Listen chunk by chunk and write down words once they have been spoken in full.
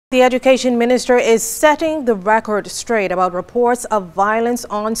The Education Minister is setting the record straight about reports of violence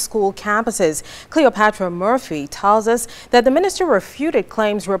on school campuses. Cleopatra Murphy tells us that the minister refuted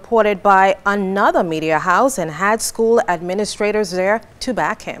claims reported by another media house and had school administrators there to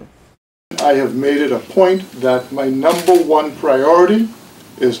back him. I have made it a point that my #1 priority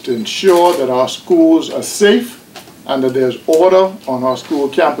is to ensure that our schools are safe and that there's order on our school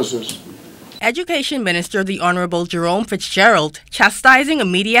campuses. Education Minister the Honorable Jerome Fitzgerald chastising a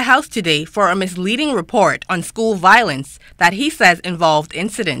media house today for a misleading report on school violence that he says involved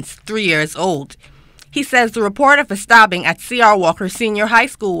incidents 3 years old. He says the report of a stabbing at C.R. Walker Senior High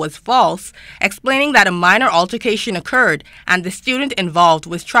School was false, explaining that a minor altercation occurred and the student involved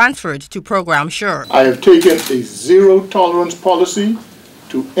was transferred to Program Sure. I have taken a zero-tolerance policy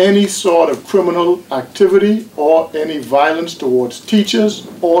to any sort of criminal activity or any violence towards teachers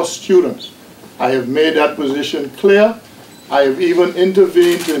or students. I have made that position clear. I have even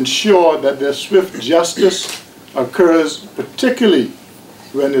intervened to ensure that their swift justice occurs, particularly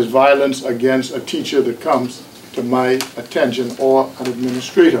when there's violence against a teacher that comes to my attention or an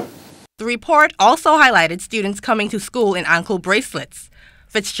administrator. The report also highlighted students coming to school in ankle bracelets.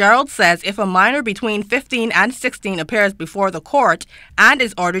 Fitzgerald says if a minor between 15 and 16 appears before the court and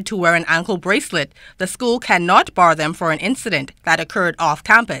is ordered to wear an ankle bracelet, the school cannot bar them for an incident that occurred off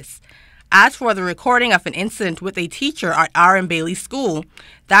campus. As for the recording of an incident with a teacher at R.M. Bailey School,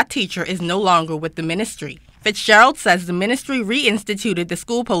 that teacher is no longer with the ministry. Fitzgerald says the ministry reinstituted the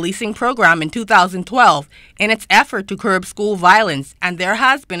school policing program in 2012 in its effort to curb school violence, and there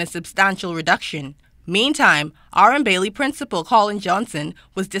has been a substantial reduction. Meantime, R.M. Bailey principal Colin Johnson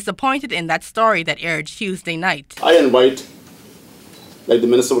was disappointed in that story that aired Tuesday night. I invite, like the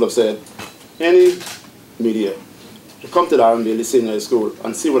minister would have said, any media to come to the R.M. Bailey Senior High School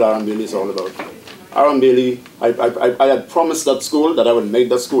and see what R.M. Bailey is all about. R.M. Bailey, I had promised that school that I would make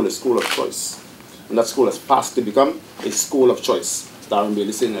that school a school of choice. And that school has passed to become a school of choice, the R.M.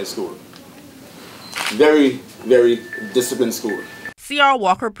 Bailey Senior High School. Very, very disciplined school. C.R.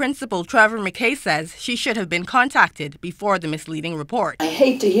 Walker principal Trevor McKay says she should have been contacted before the misleading report. I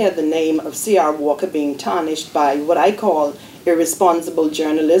hate to hear the name of C.R. Walker being tarnished by what I call irresponsible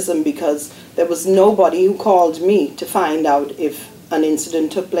journalism, because there was nobody who called me to find out if an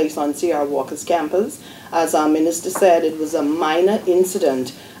incident took place on C.R. Walker's campus. As our minister said, it was a minor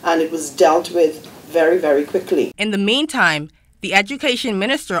incident and it was dealt with very, very quickly. In the meantime, the education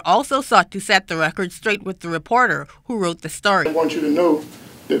minister also sought to set the record straight with the reporter who wrote the story. I want you to know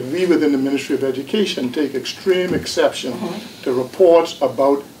that we within the Ministry of Education take extreme exception to reports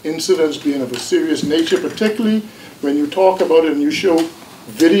about incidents being of a serious nature, particularly when you talk about it and you show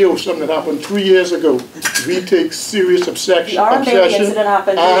video of something that happened 3 years ago. We take serious obsession and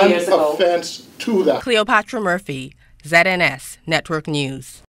offense to that. Cleopatra Murphy, ZNS Network News.